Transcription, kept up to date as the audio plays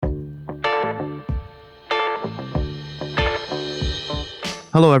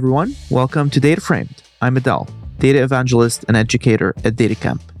Hello, everyone. Welcome to Data Framed. I'm Adele, data evangelist and educator at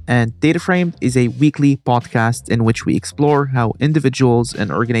DataCamp. And Data Framed is a weekly podcast in which we explore how individuals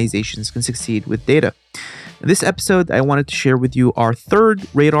and organizations can succeed with data. In this episode, I wanted to share with you our third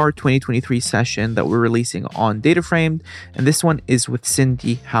Radar 2023 session that we're releasing on Data Framed, and this one is with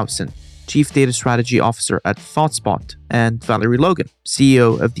Cindi Howson, Chief Data Strategy Officer at ThoughtSpot, and Valerie Logan,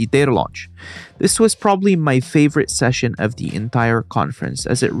 CEO of the Data Launch. This was probably my favorite session of the entire conference,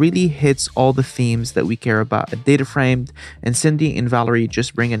 as it really hits all the themes that we care about at Data Framed, and Cindi and Valerie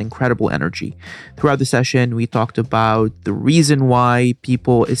just bring an incredible energy. Throughout the session, we talked about the reason why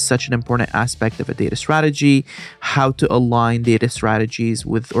people is such an important aspect of a data strategy, how to align data strategies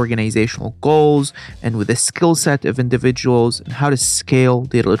with organizational goals and with the skill set of individuals, and how to scale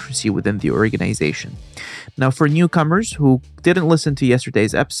data literacy within the organization. Now, for newcomers who didn't listen to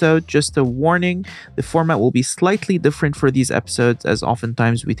yesterday's episode, just a warning, the format will be slightly different for these episodes, as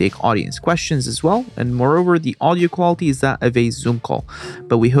oftentimes we take audience questions as well, and moreover, the audio quality is that of a Zoom call.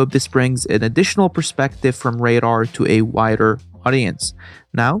 But we hope this brings an additional perspective from Radar to a wider audience.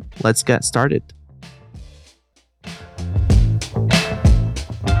 Now, let's get started.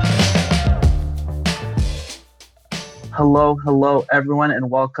 Hello, everyone,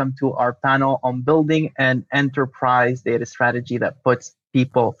 and welcome to our panel on building an enterprise data strategy that puts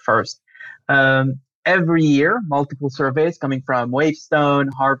people first. Every year, multiple surveys coming from Wavestone,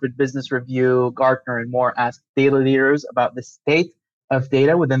 Harvard Business Review, Gartner, and more ask data leaders about the state of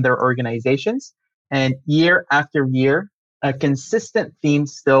data within their organizations. And year after year, a consistent theme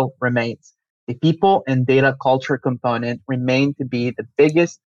still remains. The people and data culture component remain to be the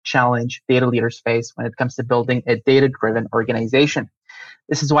biggest challenge data leaders face when it comes to building a data-driven organization.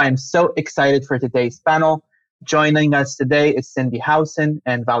 This is why I'm so excited for today's panel. Joining us today is Cindi Howson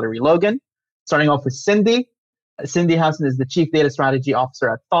and Valerie Logan. Starting off with Cindi. Cindi Howson is the Chief Data Strategy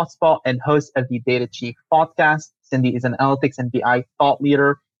Officer at ThoughtSpot and host of the Data Chief podcast. Cindi is an analytics and BI thought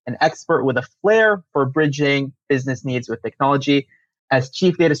leader and expert with a flair for bridging business needs with technology. As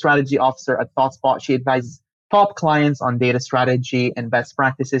Chief Data Strategy Officer at ThoughtSpot, she advises top clients on data strategy and best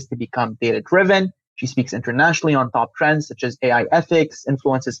practices to become data-driven. She speaks internationally on top trends such as AI ethics,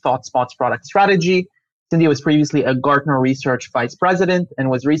 influences ThoughtSpot's product strategy. Cindi was previously a Gartner Research Vice President and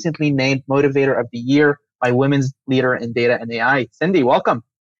was recently named Motivator of the Year by Women's Leader in Data and AI. Cindi, welcome.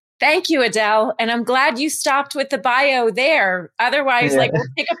 Thank you, Adele. And I'm glad you stopped with the bio there. Otherwise, we'll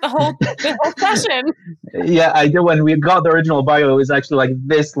pick up the whole session. Yeah, I did. When we got the original bio, it was actually like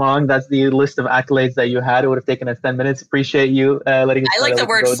this long. That's the list of accolades that you had. It would have taken us 10 minutes. Appreciate you letting us I like the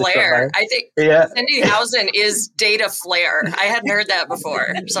word flair. I think Cindi Howson is data flair. I hadn't heard that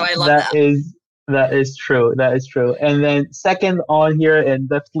before. So I love that. That is true. And then second on here, and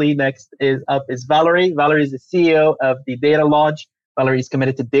definitely next is Valerie. Valerie is the CEO of the Data Launch. Valerie is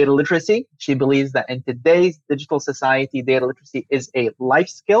committed to data literacy. She believes that in today's digital society, data literacy is a life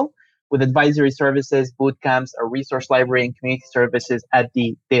skill with advisory services, bootcamps, a resource library, and community services at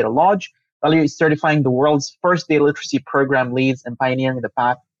the Data Lodge. Valerie is certifying the world's first data literacy program leads and pioneering the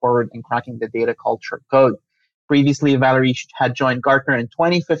path forward in cracking the data culture code. Previously, Valerie had joined Gartner in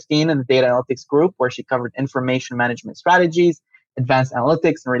 2015 in the data analytics group, where she covered information management strategies, advanced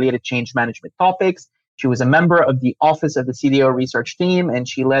analytics, and related change management topics. She was a member of the Office of the CDO research team, and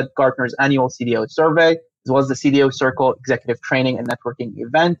she led Gartner's annual CDO survey, as well as the CDO Circle executive training and networking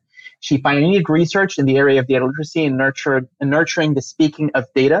event. She pioneered research in the area of data literacy and nurturing the speaking of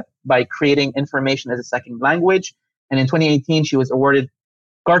data by creating information as a second language. And in 2018, she was awarded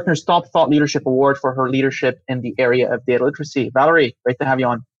Gartner's Top Thought Leadership Award for her leadership in the area of data literacy. Valerie, great to have you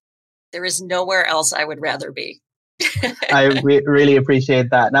on. There is nowhere else I would rather be. I really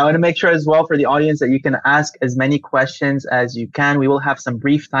appreciate that. Now, I want to make sure as well for the audience that you can ask as many questions as you can. We will have some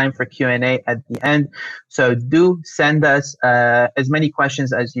brief time for Q&A at the end. So do send us as many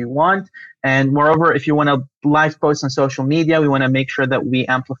questions as you want. And moreover, if you want to live post on social media, we want to make sure that we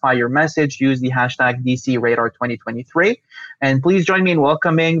amplify your message. Use the hashtag DCRadar2023. And please join me in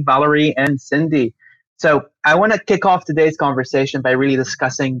welcoming Valerie and Cindi. So I want to kick off today's conversation by really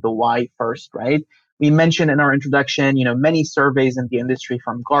discussing the why first, right? We mentioned in our introduction, many surveys in the industry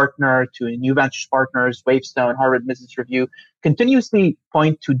from Gartner to New Vantage Partners, Wavestone, Harvard Business Review continuously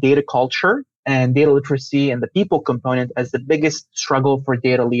point to data culture and data literacy and the people component as the biggest struggle for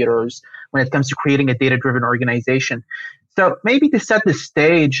data leaders when it comes to creating a data-driven organization. So maybe to set the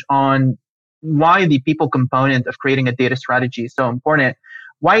stage on why the people component of creating a data strategy is so important,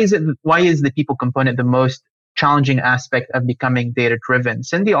 why is the people component the most challenging aspect of becoming data-driven?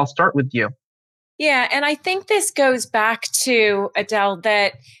 Cindi, I'll start with you. Yeah, and I think this goes back to, Adele,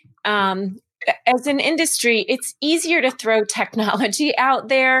 that as an industry, it's easier to throw technology out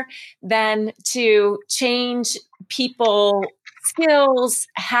there than to change people skills,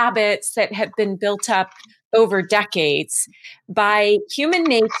 habits that have been built up over decades. By human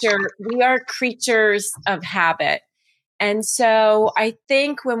nature, we are creatures of habit. And so I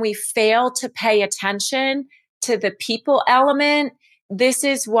think when we fail to pay attention to the people element, this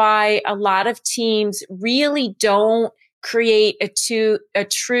is why a lot of teams really don't create a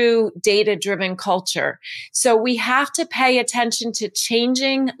true data-driven culture. So we have to pay attention to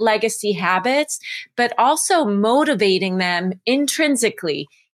changing legacy habits, but also motivating them intrinsically,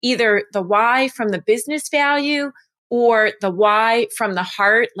 either the why from the business value or the why from the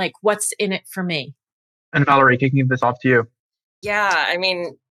heart, like what's in it for me. And Valerie, kicking this off to you. Yeah, I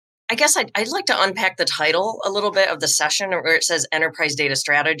mean, I guess I'd like to unpack the title a little bit of the session where it says enterprise data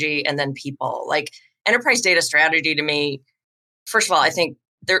strategy and then people. Like enterprise data strategy to me, first of all, I think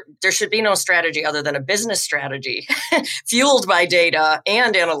there should be no strategy other than a business strategy fueled by data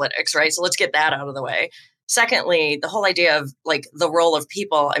and analytics, right? So let's get that out of the way. Secondly, the whole idea of like the role of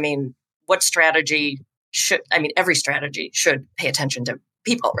people. I mean, what strategy every strategy should pay attention to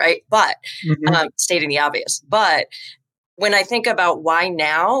people, right? But stating the obvious, but when I think about why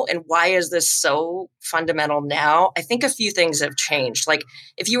now and why is this so fundamental now, I think a few things have changed. Like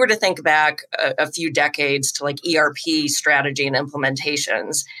if you were to think back a few decades to like ERP strategy and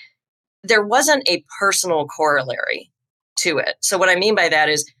implementations, there wasn't a personal corollary to it. So what I mean by that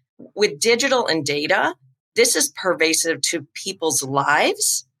is with digital and data, this is pervasive to people's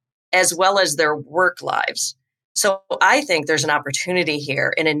lives as well as their work lives. So I think there's an opportunity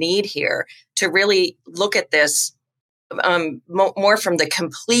here and a need here to really look at this more from the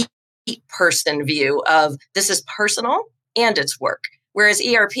complete person view of this is personal and it's work. Whereas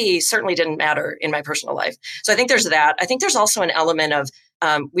ERP certainly didn't matter in my personal life. So I think there's that. I think there's also an element of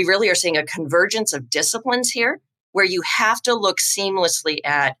we really are seeing a convergence of disciplines here where you have to look seamlessly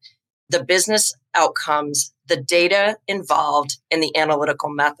at the business outcomes, the data involved, and the analytical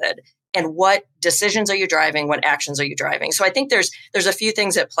method. And what decisions are you driving? What actions are you driving? So I think there's a few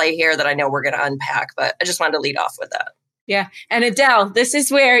things at play here that I know we're going to unpack, but I just wanted to lead off with that. Yeah. And Adele, this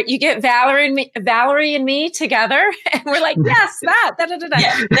is where you get Valerie and me together and we're like, yes, that.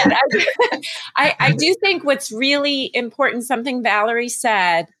 Yeah. I do think what's really important, something Valerie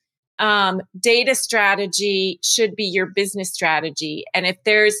said, data strategy should be your business strategy. And if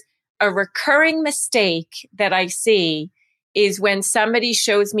there's a recurring mistake that I see is when somebody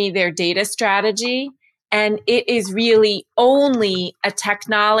shows me their data strategy and it is really only a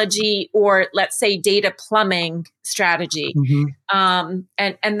technology or let's say data plumbing strategy. And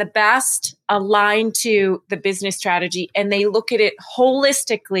the best aligned to the business strategy. And they look at it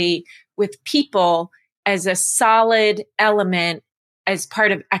holistically with people as a solid element as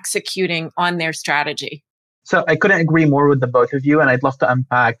part of executing on their strategy. So I couldn't agree more with the both of you. And I'd love to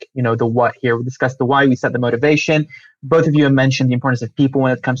unpack, the what here. We discussed the why, we set the motivation. Both of you have mentioned the importance of people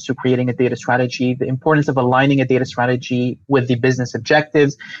when it comes to creating a data strategy, the importance of aligning a data strategy with the business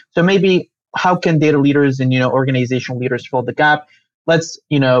objectives. So maybe how can data leaders and, organizational leaders fill the gap? Let's,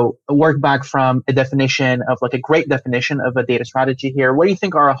 work back from a definition of like a great definition of a data strategy here. What do you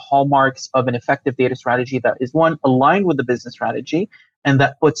think are hallmarks of an effective data strategy that is one, aligned with the business strategy and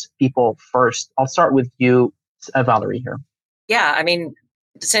that puts people first? I'll start with you, Valerie, here. Yeah, I mean,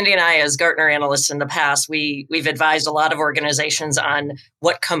 Cindi and I, as Gartner analysts in the past, we've advised a lot of organizations on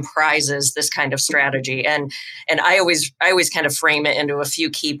what comprises this kind of strategy, and I always kind of frame it into a few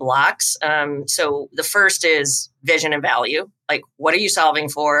key blocks. So the first is vision and value. Like, what are you solving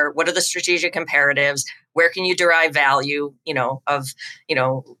for? What are the strategic imperatives? Where can you derive value?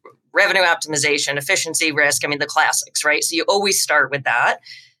 Revenue optimization, efficiency, risk. I mean, the classics, right? So you always start with that.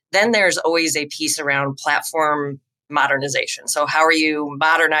 Then there's always a piece around platform modernization. So how are you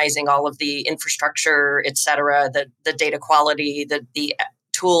modernizing all of the infrastructure, et cetera, the data quality, the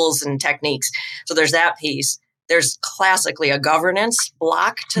tools and techniques. So there's that piece. There's classically a governance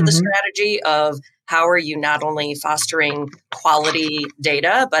block to the strategy of how are you not only fostering quality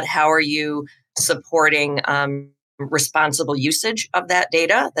data, but how are you supporting responsible usage of that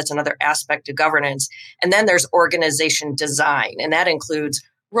data? That's another aspect of governance. And then there's organization design, and that includes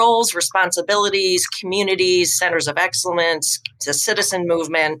roles, responsibilities, communities, centers of excellence, the citizen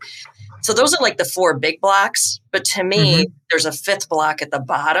movement. So those are like the four big blocks. But to me, there's a fifth block at the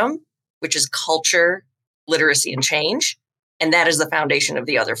bottom, which is culture, literacy, and change. And that is the foundation of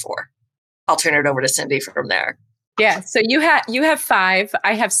the other four. I'll turn it over to Cindi from there. Yeah. So you have 5,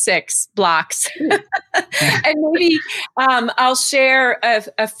 I have 6 blocks. And maybe I'll share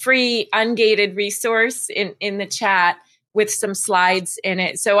a free ungated resource in the chat with some slides in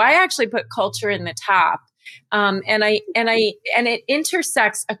it. So I actually put culture in the top. And it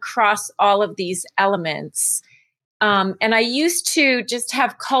intersects across all of these elements. And I used to just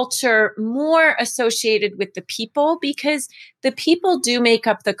have culture more associated with the people, because the people do make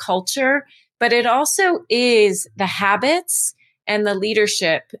up the culture, but it also is the habits and the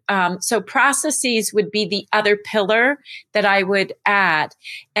leadership. So processes would be the other pillar that I would add.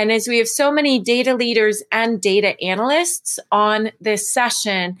 And as we have so many data leaders and data analysts on this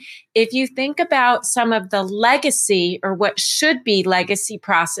session, if you think about some of the legacy, or what should be legacy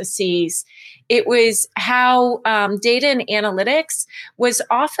processes, it was how data and analytics was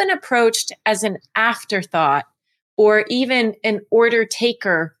often approached as an afterthought, or even an order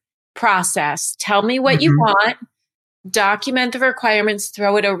taker process. Tell me what you want, document the requirements,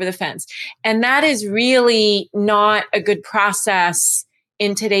 throw it over the fence. And that is really not a good process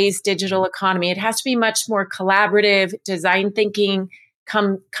in today's digital economy. It has to be much more collaborative. Design thinking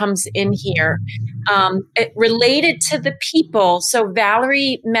comes in here. It related to the people. So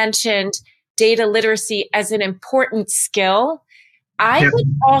Valerie mentioned data literacy as an important skill. I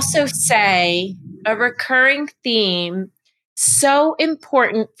would also say a recurring theme, so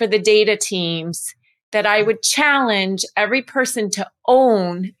important for the data teams, that I would challenge every person to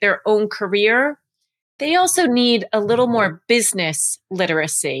own their own career. They also need a little more business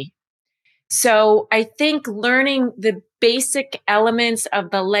literacy. So I think learning the basic elements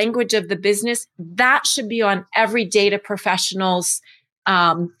of the language of the business, that should be on every data professional's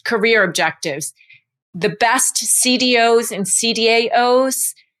career objectives. The best CDOs and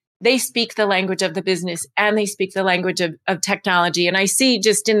CDAOs, they speak the language of the business, and they speak the language of technology. And I see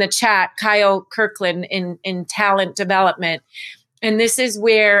just in the chat, Kyle Kirkland in talent development. And this is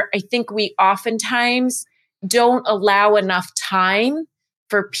where I think we oftentimes don't allow enough time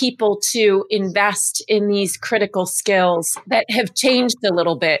for people to invest in these critical skills that have changed a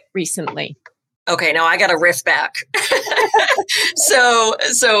little bit recently. Okay, now I got to riff back. So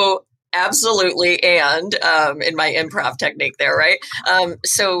absolutely, and in my improv technique there, right?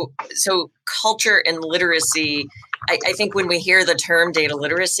 So culture and literacy. I think when we hear the term data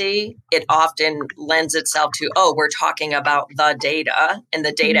literacy, it often lends itself to, we're talking about the data and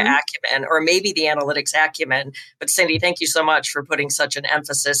the data acumen, or maybe the analytics acumen. But Cindi, thank you so much for putting such an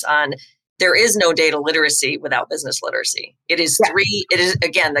emphasis on. There is no data literacy without business literacy. It is it is,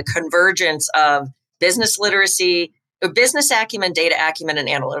 again, the convergence of business literacy, business acumen, data acumen, and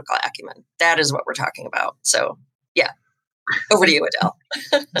analytical acumen. That is what we're talking about. So, yeah. Over to you, Adele.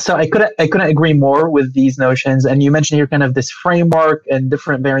 So I couldn't agree more with these notions. And you mentioned here kind of this framework and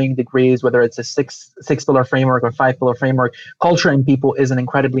different varying degrees, whether it's a six pillar framework or 5 pillar framework. Culture and people is an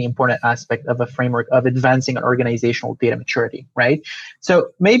incredibly important aspect of a framework of advancing an organizational data maturity, right?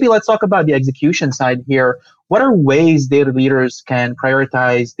 So maybe let's talk about the execution side here. What are ways data leaders can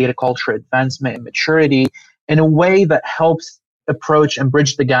prioritize data culture advancement and maturity in a way that helps approach and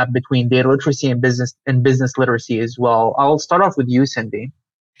bridge the gap between data literacy and business literacy as well? I'll start off with you, Cindi.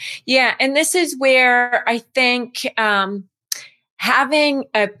 Yeah, and this is where I think having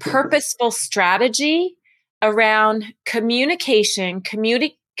a purposeful strategy around communication,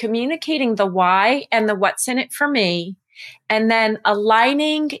 communicating the why and the what's in it for me, and then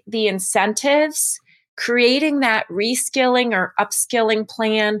aligning the incentives, creating that reskilling or upskilling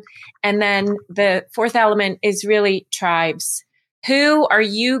plan. And then the fourth element is really tribes. Who are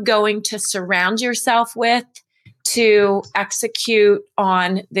you going to surround yourself with to execute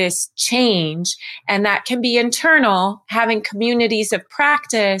on this change? And that can be internal, having communities of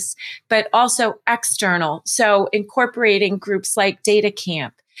practice, but also external. So incorporating groups like Data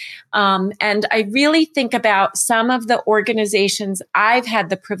Camp. And I really think about some of the organizations I've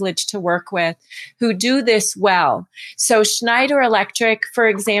had the privilege to work with who do this well. So Schneider Electric, for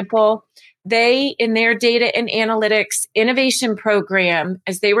example, they, in their data and analytics innovation program,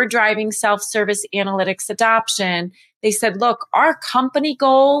 as they were driving self-service analytics adoption, they said, look, our company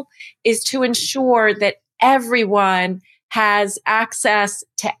goal is to ensure that everyone has access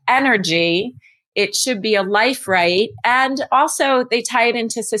to energy. It should be a life right. And also they tie it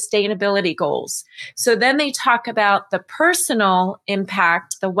into sustainability goals. So then they talk about the personal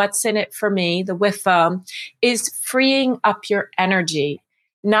impact, the what's in it for me, the WIFM, is freeing up your energy,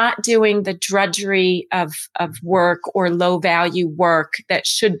 not doing the drudgery of work or low value work that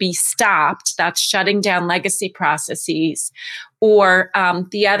should be stopped. That's shutting down legacy processes. Or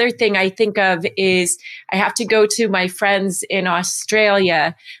the other thing I think of is I have to go to my friends in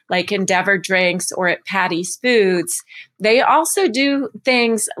Australia, like Endeavour Drinks or at Patty's Foods. They also do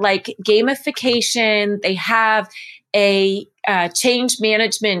things like gamification. They have a change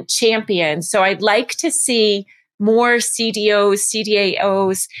management champion. So I'd like to see more CDOs,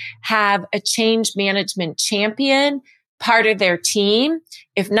 CDAOs have a change management champion, part of their team.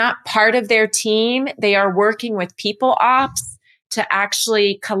 If not part of their team, they are working with people ops to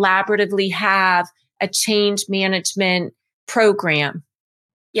actually collaboratively have a change management program.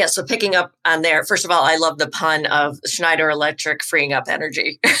 Yeah, so picking up on there, first of all, I love the pun of Schneider Electric freeing up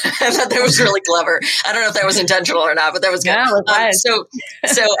energy. I thought that was really clever. I don't know if that was intentional or not, but that was good. Yeah, it was.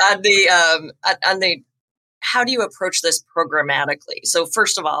 So on the how do you approach this programmatically? So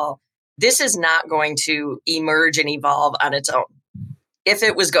first of all, this is not going to emerge and evolve on its own. If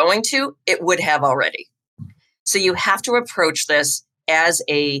it was going to, it would have already. So you have to approach this as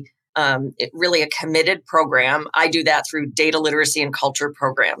really a committed program. I do that through data literacy and culture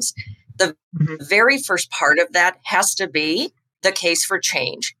programs. The very first part of that has to be the case for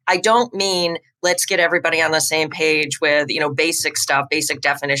change. I don't mean let's get everybody on the same page with, basic stuff, basic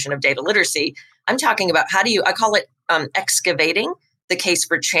definition of data literacy. I'm talking about I call it excavating the case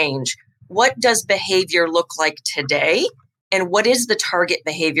for change. What does behavior look like today? And what is the target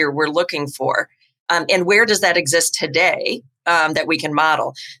behavior we're looking for? And where does that exist today that we can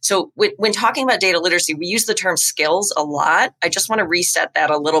model? So when talking about data literacy, we use the term skills a lot. I just want to reset that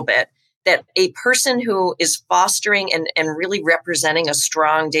a little bit, that a person who is fostering and really representing a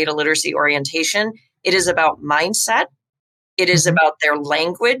strong data literacy orientation, it is about mindset, it is about their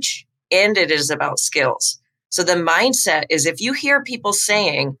language, and it is about skills. So the mindset is, if you hear people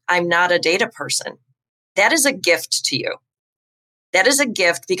saying, I'm not a data person, that is a gift to you. That is a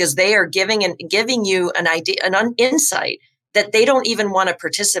gift because they are giving you an idea, an insight that they don't even want to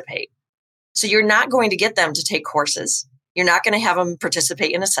participate. So you're not going to get them to take courses. You're not going to have them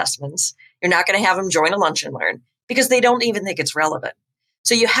participate in assessments. You're not going to have them join a lunch and learn because they don't even think it's relevant.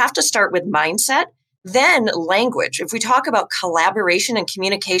 So you have to start with mindset, then language. If we talk about collaboration and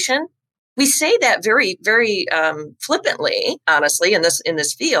communication, we say that very, very flippantly, honestly, in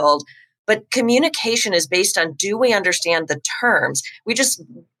this field. But communication is based on, do we understand the terms?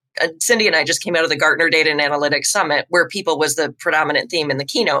 Cindi and I just came out of the Gartner Data and Analytics Summit, where people was the predominant theme in the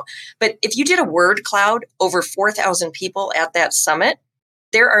keynote. But if you did a word cloud over 4,000 people at that summit,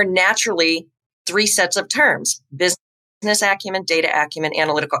 there are naturally 3 sets of terms: business acumen, data acumen,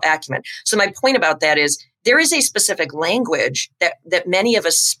 analytical acumen. So my point about that is there is a specific language that many of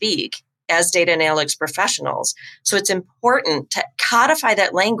us speak as data and analytics professionals. So it's important to codify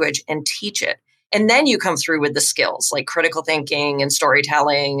that language and teach it. And then you come through with the skills like critical thinking and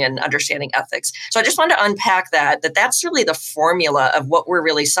storytelling and understanding ethics. So I just wanted to unpack that's really the formula of what we're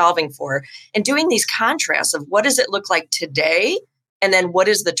really solving for, and doing these contrasts of what does it look like today, and then what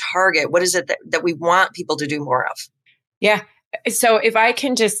is the target? What is it that we want people to do more of? Yeah. So if I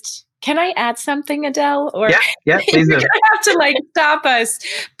can I add something, Adele? Or yeah, please do. You're gonna have to stop us.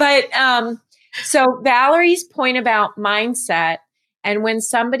 But so Valerie's point about mindset, and when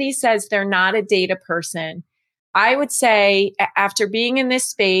somebody says they're not a data person, I would say, after being in this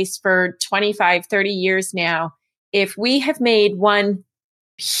space for 25, 30 years now, if we have made one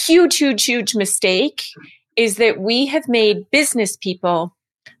huge mistake, is that we have made business people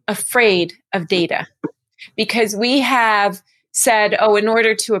afraid of data, because we have said, in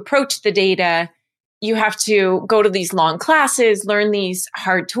order to approach the data, you have to go to these long classes, learn these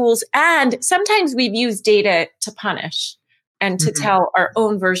hard tools. And sometimes we've used data to punish and to tell our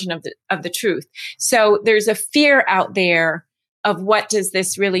own version of the truth. So there's a fear out there of what does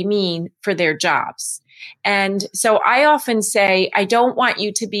this really mean for their jobs. And so I often say, I don't want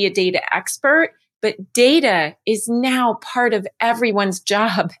you to be a data expert, but data is now part of everyone's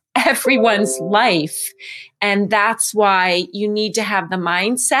job, everyone's life. And that's why you need to have the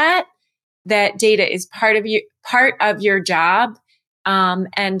mindset that data is part of your job,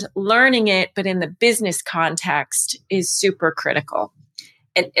 and learning it, but in the business context, is super critical.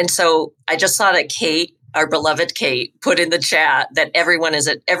 And so I just saw that Kate, our beloved Kate, put in the chat that every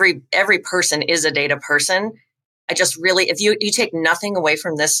person is a data person. I just really, if you take nothing away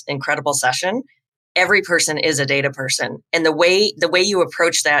from this incredible session, every person is a data person. And the way you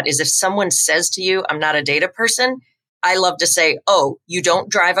approach that is, if someone says to you, I'm not a data person, I love to say, you don't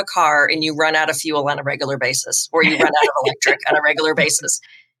drive a car and you run out of fuel on a regular basis, or you run out of electric on a regular basis.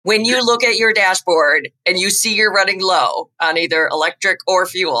 When you look at your dashboard and you see you're running low on either electric or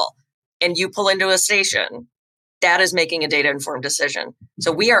fuel, and you pull into a station, that is making a data-informed decision.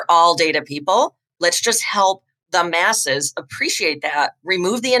 So we are all data people. Let's just help the masses appreciate that,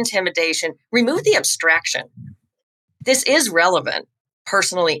 remove the intimidation, remove the abstraction. This is relevant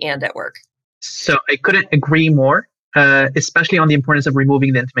personally and at work. So I couldn't agree more. especially on the importance of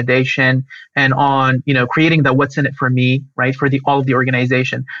removing the intimidation and on, creating the what's in it for me, right, for all of the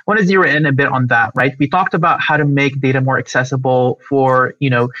organization. I want to zero in a bit on that, right? We talked about how to make data more accessible for,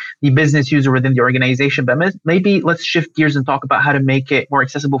 the business user within the organization, but maybe let's shift gears and talk about how to make it more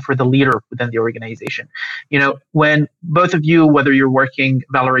accessible for the leader within the organization. When both of you, whether you're working,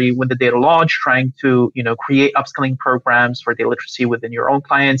 Valerie, with the Data Lodge, trying to, create upskilling programs for data literacy within your own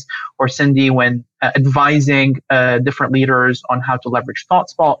clients, or Cindi, when advising different leaders on how to leverage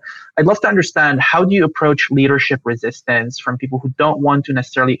ThoughtSpot, I'd love to understand, how do you approach leadership resistance from people who don't want to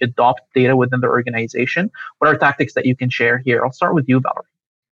necessarily adopt data within their organization? What are tactics that you can share here? I'll start with you, Valerie.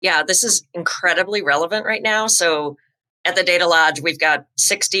 Yeah, this is incredibly relevant right now. So at the Data Lodge, we've got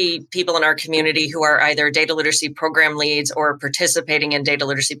 60 people in our community who are either data literacy program leads or participating in data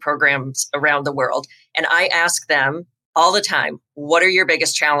literacy programs around the world. And I ask them all the time, what are your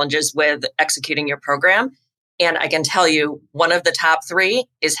biggest challenges with executing your program? And I can tell you, one of the top 3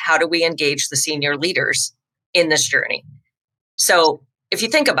 is, how do we engage the senior leaders in this journey? So if you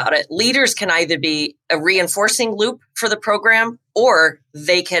think about it, leaders can either be a reinforcing loop for the program, or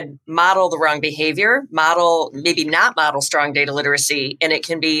they can model the wrong behavior, maybe not model strong data literacy, and it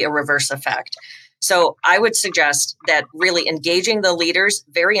can be a reverse effect. So I would suggest that really engaging the leaders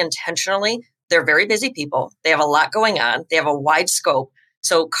very intentionally. They're very busy people. They have a lot going on. They have a wide scope.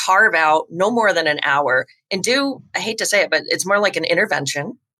 So carve out no more than an hour and I hate to say it, but it's more like an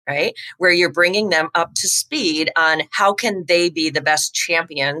intervention, right? Where you're bringing them up to speed on how can they be the best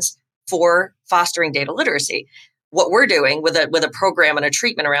champions for fostering data literacy. What we're doing with a program and a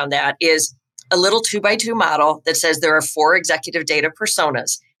treatment around that is a little 2x2 model that says there are 4 executive data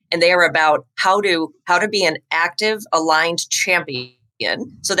personas, and they are about how to be an active, aligned champion.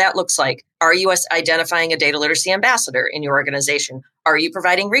 So that looks like, are you identifying a data literacy ambassador in your organization? Are you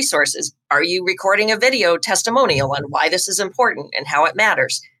providing resources? Are you recording a video testimonial on why this is important and how it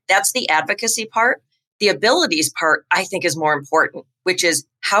matters? That's the advocacy part. The abilities part, I think, is more important, which is,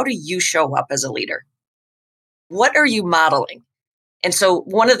 how do you show up as a leader? What are you modeling? And so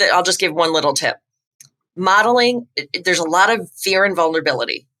I'll just give one little tip. Modeling, there's a lot of fear and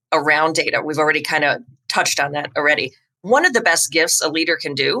vulnerability around data. We've already kind of touched on that already. One of the best gifts a leader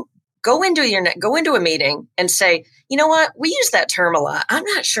can do, go into a meeting and say, you know what, we use that term a lot. I'm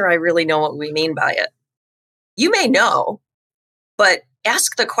not sure I really know what we mean by it. You may know, but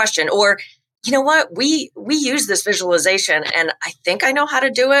ask the question. Or, you know what, we use this visualization and I think I know how to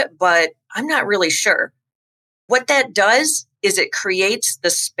do it, but I'm not really sure. What that does is it creates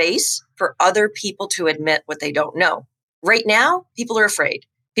the space for other people to admit what they don't know. Right now, people are afraid.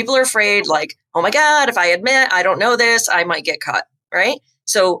 People are afraid, like, oh my God, if I admit I don't know this, I might get cut, right?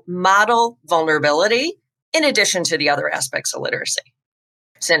 So model vulnerability in addition to the other aspects of literacy.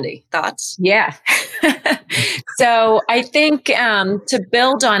 Cindi, thoughts? Yeah. So I think to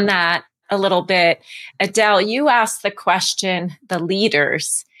build on that a little bit, Adele, you asked the question, the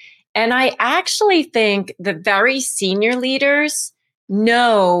leaders. And I actually think the very senior leaders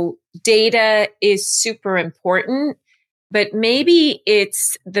know data is super important, but maybe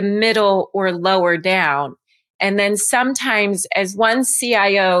it's the middle or lower down. And then sometimes, as one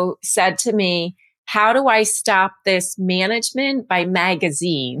CIO said to me, how do I stop this management by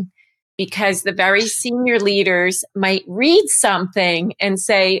magazine? Because the very senior leaders might read something and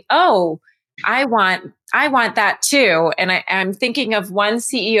say, oh, I want that too. And I'm thinking of one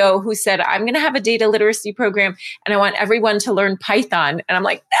CEO who said, I'm going to have a data literacy program and I want everyone to learn Python. And I'm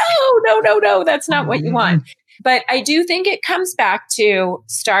like, no, that's not what you want. But I do think it comes back to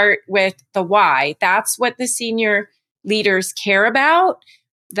start with the why. That's what the senior leaders care about.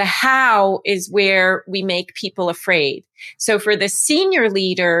 The how is where we make people afraid. So for the senior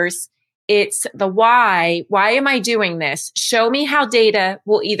leaders, it's the why. Why am I doing this? Show me how data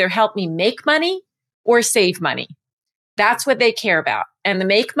will either help me make money or save money. That's what they care about. And the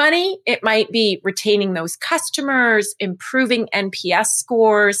make money, it might be retaining those customers, improving NPS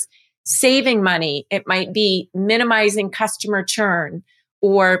scores. Saving money, it might be minimizing customer churn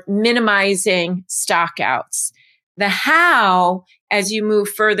or minimizing stockouts. The how, as you move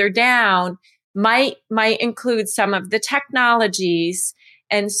further down, might include some of the technologies.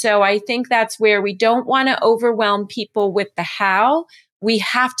 And so I think that's where we don't want to overwhelm people with the how. We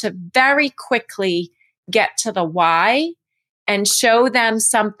have to very quickly get to the why and show them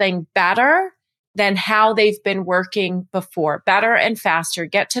something better than how they've been working before. Better and faster.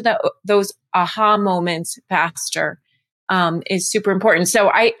 Get to those aha moments faster is super important.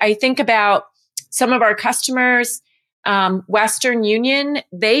 So I think about some of our customers, Western Union,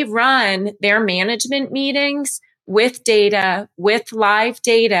 they run their management meetings with data, with live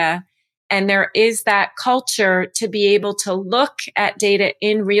data. And there is that culture to be able to look at data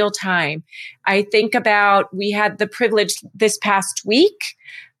in real time. I think about, we had the privilege this past week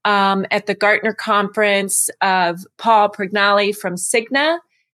at the Gartner conference of Paul Prignali from Cigna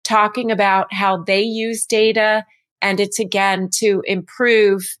talking about how they use data. And it's again to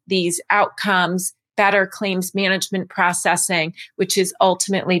improve these outcomes, better claims management processing, which is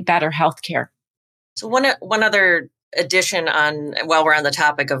ultimately better healthcare. So one other addition on, while we're on the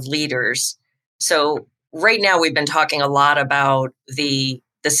topic of leaders. So right now we've been talking a lot about the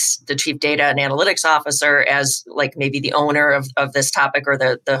chief data and analytics officer as like maybe the owner of this topic or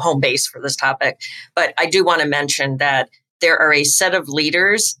the home base for this topic. But I do want to mention that there are a set of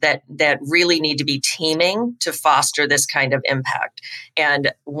leaders that really need to be teaming to foster this kind of impact.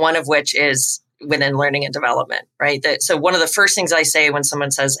 And one of which is within learning and development, right? So one of the first things I say when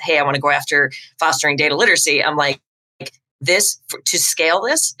someone says, hey, I want to go after fostering data literacy, I'm like, to scale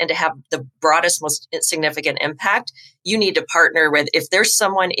this and to have the broadest, most significant impact, you need to partner with, if there's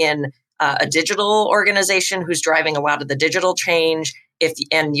someone in a digital organization who's driving a lot of the digital change,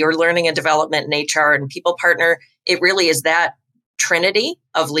 and your learning and development and HR and people partner, it really is that trinity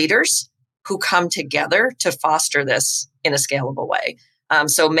of leaders who come together to foster this in a scalable way.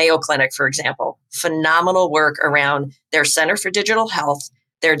 So Mayo Clinic, for example, phenomenal work around their Center for Digital Health,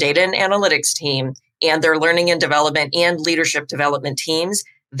 their data and analytics team, and their learning and development and leadership development teams.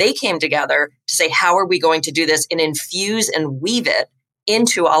 They came together to say, how are we going to do this and infuse and weave it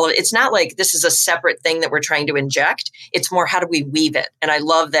into all of it? It's not like this is a separate thing that we're trying to inject. It's more, how do we weave it? And I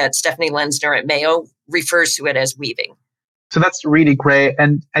love that Stephanie Lenzner at Mayo refers to it as weaving. So that's really great.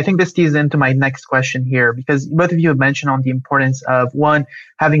 And I think this tees into my next question here, because both of you have mentioned on the importance of, one,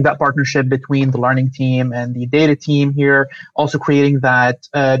 having that partnership between the learning team and the data team here, also creating that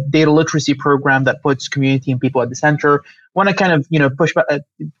data literacy program that puts community and people at the center. I want to kind of,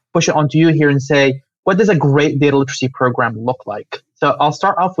 push it onto you here and say, what does a great data literacy program look like? So I'll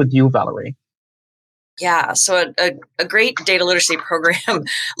start off with you, Valerie. Yeah, so a great data literacy program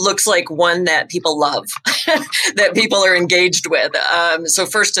looks like one that people love, that people are engaged with. So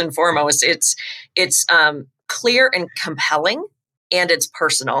first and foremost, it's clear and compelling, and it's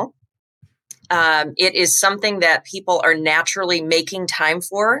personal. It is something that people are naturally making time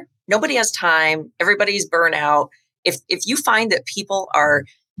for. Nobody has time. Everybody's burnout. If you find that people are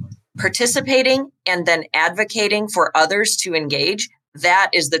participating and then advocating for others to engage, that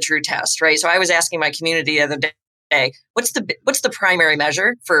is the true test, right? So I was asking my community the other day, what's the primary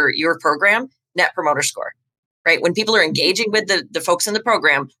measure for your program? Net promoter score, right? When people are engaging with the folks in the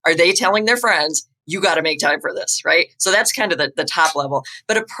program, are they telling their friends, you got to make time for this, right? So that's kind of the top level.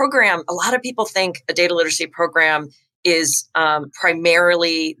 But a program, a lot of people think a data literacy program is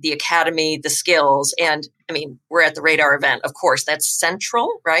primarily the academy, the skills. And I mean, we're at the Radar event. Of course, that's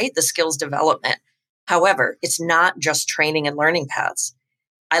central, right? The skills development. However, it's not just training and learning paths.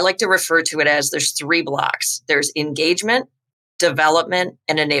 I like to refer to it as there's three blocks. There's engagement, development,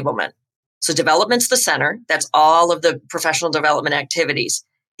 and enablement. So development's the center. That's all of the professional development activities.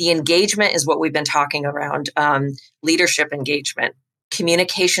 The engagement is what we've been talking around, leadership engagement,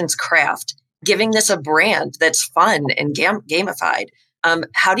 communications craft, giving this a brand that's fun and gamified.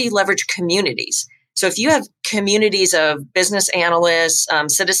 How do you leverage communities? So if you have communities of business analysts,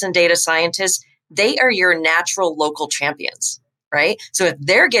 citizen data scientists, they are your natural local champions, right? So if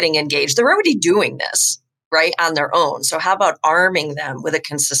they're getting engaged, they're already doing this, right, on their own. So how about arming them with a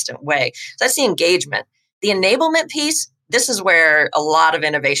consistent way? So that's the engagement. The enablement piece, this is where a lot of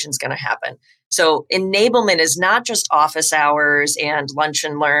innovation is going to happen. So enablement is not just office hours and lunch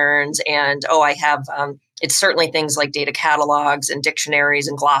and learns and, it's certainly things like data catalogs and dictionaries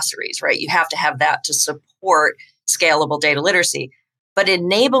and glossaries, right? You have to have that to support scalable data literacy. But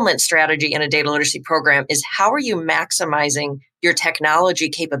enablement strategy in a data literacy program is how are you maximizing your technology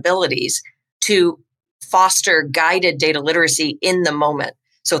capabilities to foster guided data literacy in the moment?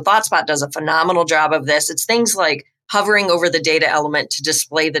 So ThoughtSpot does a phenomenal job of this. It's things like hovering over the data element to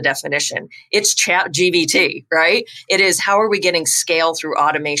display the definition. It's ChatGPT, right? It is how are we getting scale through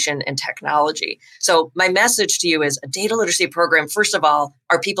automation and technology? So my message to you is a data literacy program, first of all,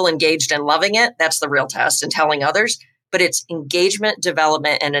 are people engaged and loving it? That's the real test, and telling others. But it's engagement,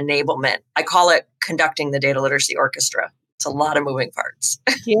 development, and enablement. I call it conducting the data literacy orchestra. It's a lot of moving parts.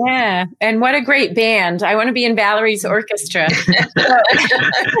 Yeah. And what a great band. I want to be in Valerie's orchestra.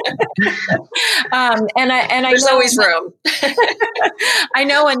 There's always room. I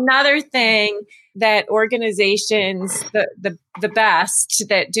know another thing that organizations, the best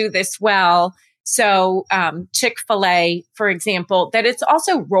that do this well, so Chick-fil-A, for example, that it's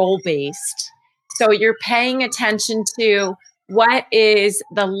also role-based. So you're paying attention to what is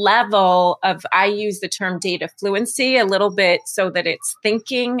the level of, I use the term data fluency a little bit so that it's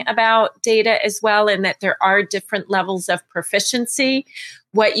thinking about data as well, and that there are different levels of proficiency.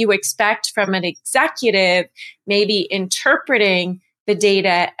 What you expect from an executive, maybe interpreting the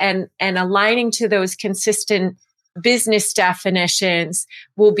data and aligning to those consistent business definitions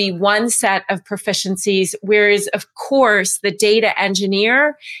will be one set of proficiencies, whereas of course the data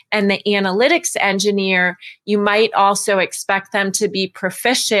engineer and the analytics engineer, you might also expect them to be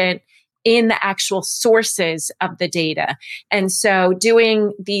proficient in the actual sources of the data. And so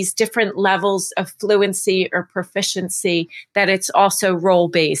doing these different levels of fluency or proficiency, that it's also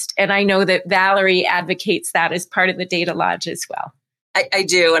role-based. And I know that Valerie advocates that as part of the Data Lodge as well. I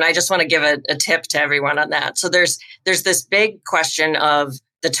do. And I just want to give a tip to everyone on that. So there's this big question of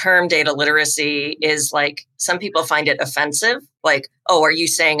the term data literacy is like, some people find it offensive. Like, oh, are you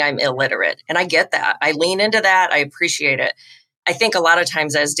saying I'm illiterate? And I get that. I lean into that. I appreciate it. I think a lot of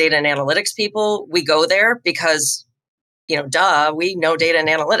times as data and analytics people, we go there because, we know data and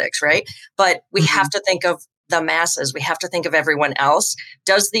analytics, right? But we have to think of the masses. We have to think of everyone else.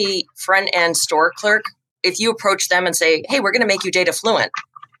 Does the front end store clerk, if you approach them and say, hey, we're going to make you data fluent,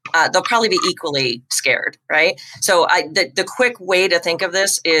 they'll probably be equally scared, right? So the quick way to think of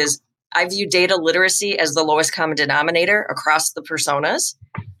this is I view data literacy as the lowest common denominator across the personas.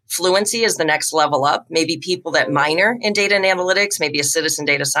 Fluency is the next level up, maybe people that minor in data and analytics, maybe a citizen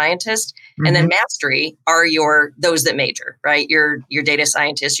data scientist. And then mastery are those that major, right? Your data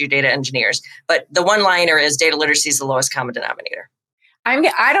scientists, your data engineers. But the one-liner is data literacy is the lowest common denominator.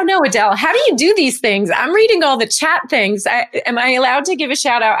 I don't know, Adele. How do you do these things? I'm reading all the chat things. Am I allowed to give a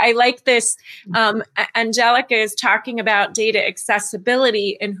shout out? I like this. Angelica is talking about data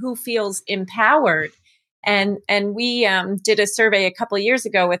accessibility and who feels empowered. And we did a survey a couple of years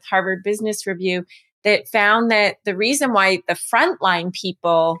ago with Harvard Business Review that found that the reason why the frontline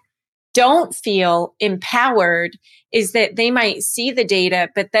people don't feel empowered is that they might see the data,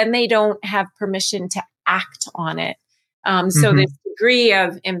 but then they don't have permission to act on it. So this degree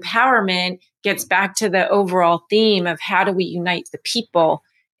of empowerment gets back to the overall theme of how do we unite the people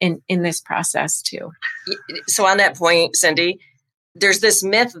in this process too. So on that point, Cindi, there's this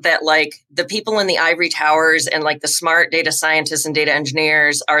myth that like the people in the ivory towers and like the smart data scientists and data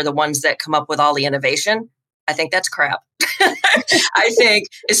engineers are the ones that come up with all the innovation. I think that's crap. I think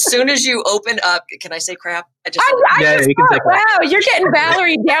as soon as you open up, can I say crap? You can say crap. Wow, you're getting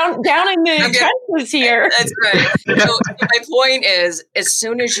Valerie down in the trenches here. That's right. So my point is, as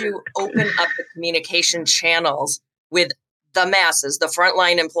soon as you open up the communication channels with the masses, the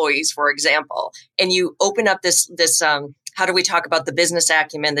frontline employees, for example, and you open up this how do we talk about the business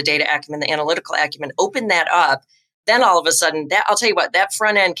acumen, the data acumen, the analytical acumen, open that up. Then all of a sudden, I'll tell you what, that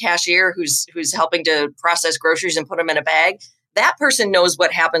front end cashier who's helping to process groceries and put them in a bag, that person knows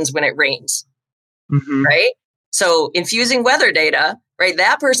what happens when it rains, right? So infusing weather data, right?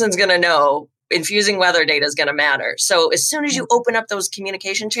 That person's going to know infusing weather data is going to matter. So as soon as you open up those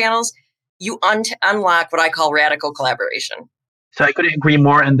communication channels, you unlock what I call radical collaboration. So I couldn't agree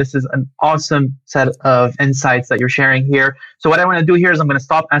more. And this is an awesome set of insights that you're sharing here. So what I want to do here is I'm going to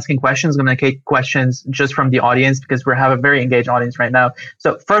stop asking questions. I'm going to take questions just from the audience because we have a very engaged audience right now.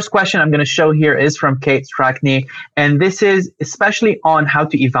 So first question I'm going to show here is from Kate Strackney. And this is especially on how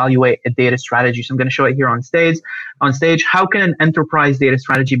to evaluate a data strategy. So I'm going to show it here on stage. How can an enterprise data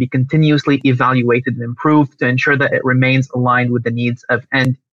strategy be continuously evaluated and improved to ensure that it remains aligned with the needs of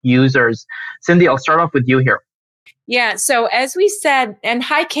end users? Cindi, I'll start off with you here. Yeah. So as we said, and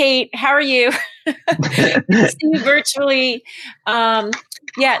hi, Kate, how are you? See you virtually. So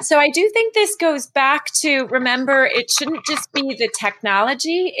I do think this goes back to, remember, it shouldn't just be the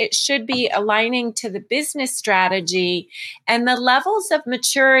technology. It should be aligning to the business strategy, and the levels of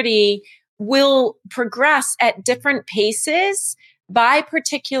maturity will progress at different paces by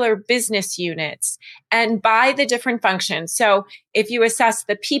particular business units and by the different functions. So if you assess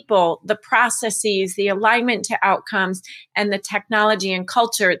the people, the processes, the alignment to outcomes, and the technology and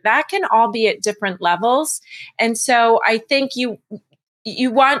culture, that can all be at different levels. And so I think you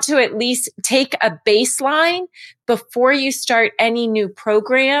want to at least take a baseline before you start any new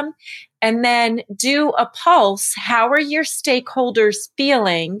program, and then do a pulse. How are your stakeholders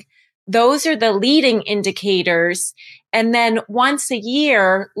feeling? Those are the leading indicators. And then once a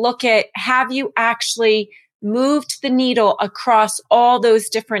year, look at, have you actually moved the needle across all those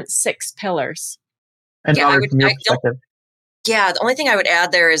different 6 pillars? And the only thing I would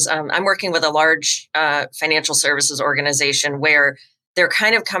add there is I'm working with a large financial services organization where they're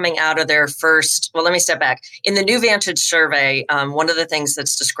kind of coming out of their first, well, let me step back. In the New Vantage survey, one of the things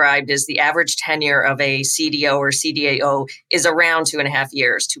that's described is the average tenure of a CDO or CDAO is around 2.5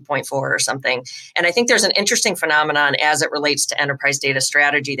 years, 2.4 or something. And I think there's an interesting phenomenon as it relates to enterprise data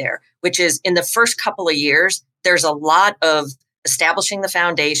strategy there, which is in the first couple of years, there's a lot of establishing the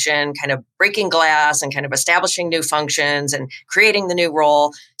foundation, kind of breaking glass and kind of establishing new functions and creating the new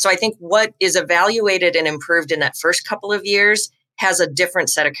role. So I think what is evaluated and improved in that first couple of years has a different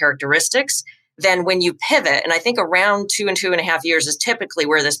set of characteristics than when you pivot. And I think around 2.5 years is typically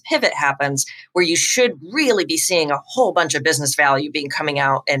where this pivot happens, where you should really be seeing a whole bunch of business value being coming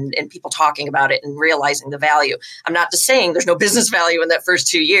out and people talking about it and realizing the value. I'm not just saying there's no business value in that first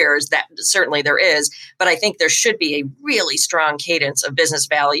 2 years. That certainly there is. But I think there should be a really strong cadence of business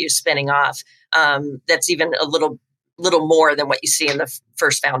value spinning off that's even a little more than what you see in the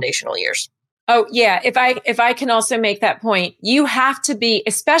first foundational years. Oh, yeah. If I can also make that point, you have to be,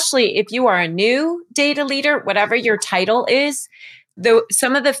 especially if you are a new data leader, whatever your title is,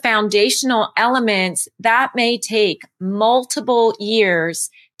 some of the foundational elements that may take multiple years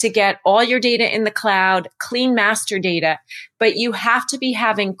to get all your data in the cloud, clean master data, but you have to be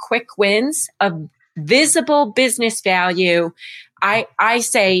having quick wins of visible business value. I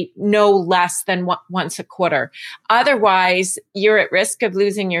say no less than once a quarter. Otherwise, you're at risk of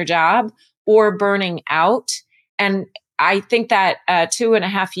losing your job or burning out. And I think that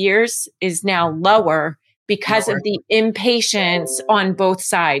 2.5 years is now lower because of the impatience on both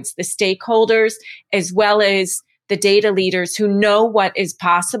sides, the stakeholders, as well as the data leaders who know what is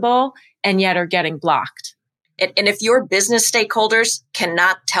possible and yet are getting blocked. And if your business stakeholders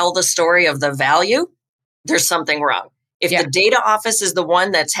cannot tell the story of the value, there's something wrong. If the data office is the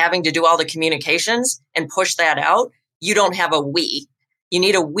one that's having to do all the communications and push that out, you don't have a we. You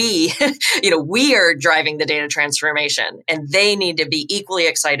need a we. We are driving the data transformation, and they need to be equally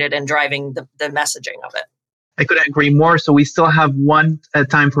excited and driving the messaging of it. I couldn't agree more. So we still have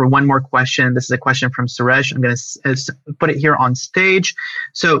time for one more question. This is a question from Suresh. I'm going to put it here on stage.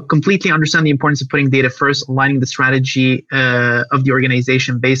 So completely understand the importance of putting data first, aligning the strategy of the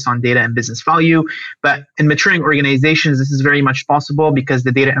organization based on data and business value. But in maturing organizations, this is very much possible because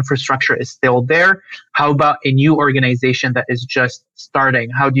the data infrastructure is still there. How about a new organization that is just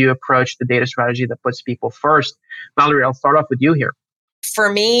starting? How do you approach the data strategy that puts people first? Valerie, I'll start off with you here.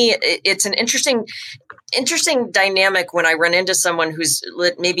 For me, it's an interesting dynamic when I run into someone who's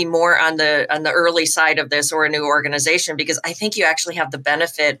maybe more on the early side of this or a new organization, because I think you actually have the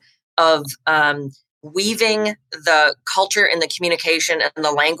benefit of weaving the culture and the communication and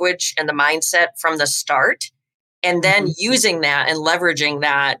the language and the mindset from the start, and then using that and leveraging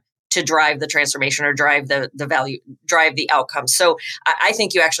that to drive the transformation or drive the value, drive the outcome. So I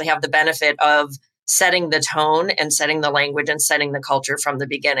think you actually have the benefit of setting the tone and setting the language and setting the culture from the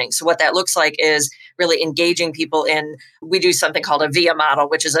beginning. So what that looks like is really engaging people in, we do something called a VIA model,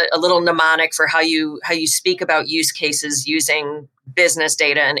 which is a little mnemonic for how you speak about use cases using business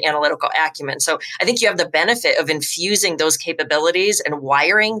data and analytical acumen. So I think you have the benefit of infusing those capabilities and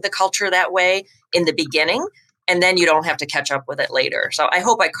wiring the culture that way in the beginning, and then you don't have to catch up with it later. So I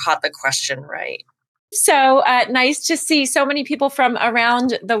hope I caught the question right. So nice to see so many people from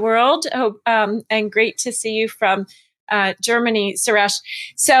around the world, and great to see you from Germany, Suresh.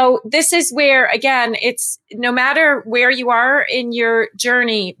 So this is where, again, it's no matter where you are in your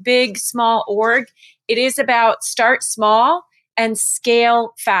journey, big, small org, it is about start small and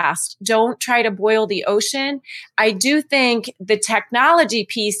scale fast. Don't try to boil the ocean. I do think the technology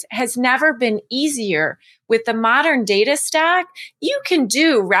piece has never been easier. With the modern data stack, you can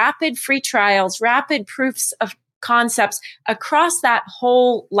do rapid free trials, rapid proofs of concepts across that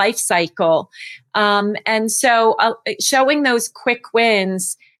whole life cycle. And so showing those quick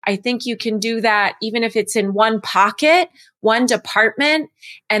wins, I think you can do that even if it's in one pocket, one department,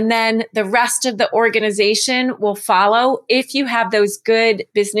 and then the rest of the organization will follow if you have those good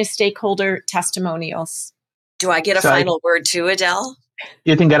business stakeholder testimonials. Do I get a final word too, Adele?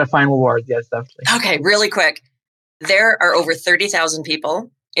 You can get a final word. Yes, definitely. Okay, really quick. There are over 30,000 people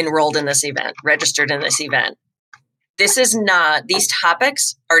enrolled in this event, registered in this event. These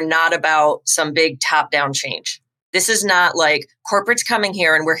topics are not about some big top-down change. This is not like corporate's coming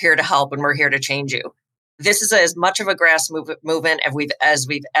here and we're here to help and we're here to change you. This is as much of a grass movement as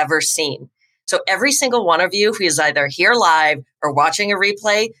we've ever seen. So every single one of you who is either here live or watching a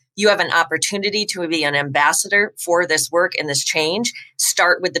replay, you have an opportunity to be an ambassador for this work and this change.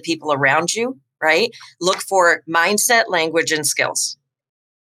 Start with the people around you, right? Look for mindset, language, and skills.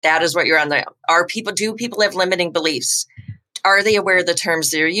 That is what you're on the. Do people have limiting beliefs? Are they aware of the terms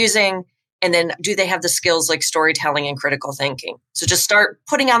they're using? And then do they have the skills like storytelling and critical thinking? So just start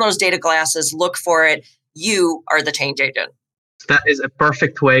putting on those data glasses, look for it. You are the change agent. That is a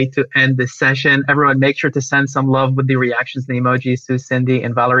perfect way to end this session. Everyone, make sure to send some love with the reactions and the emojis to Cindi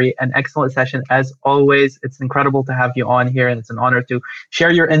and Valerie. An excellent session as always. It's incredible to have you on here, and it's an honor to share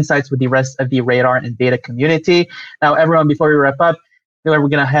your insights with the rest of the Radar and data community. Now, everyone, before we wrap up, we're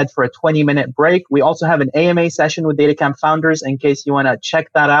going to head for a 20-minute break. We also have an AMA session with DataCamp founders in case you want to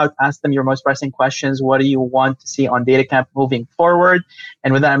check that out. Ask them your most pressing questions. What do you want to see on DataCamp moving forward?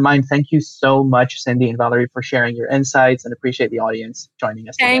 And with that in mind, thank you so much, Cindi and Valerie, for sharing your insights, and appreciate the audience joining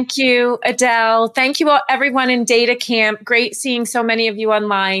us. Thank you, Adele. Thank you, everyone in DataCamp. Great seeing so many of you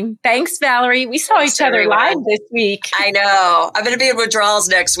online. Thanks, Valerie. We saw each other live this week. I know. I'm going to be in withdrawals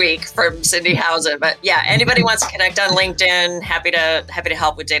next week from Cindi Howson. But yeah, anybody wants to connect on LinkedIn, happy to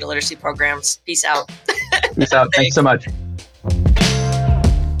help with data literacy programs. Peace out. Peace out. Thanks so much.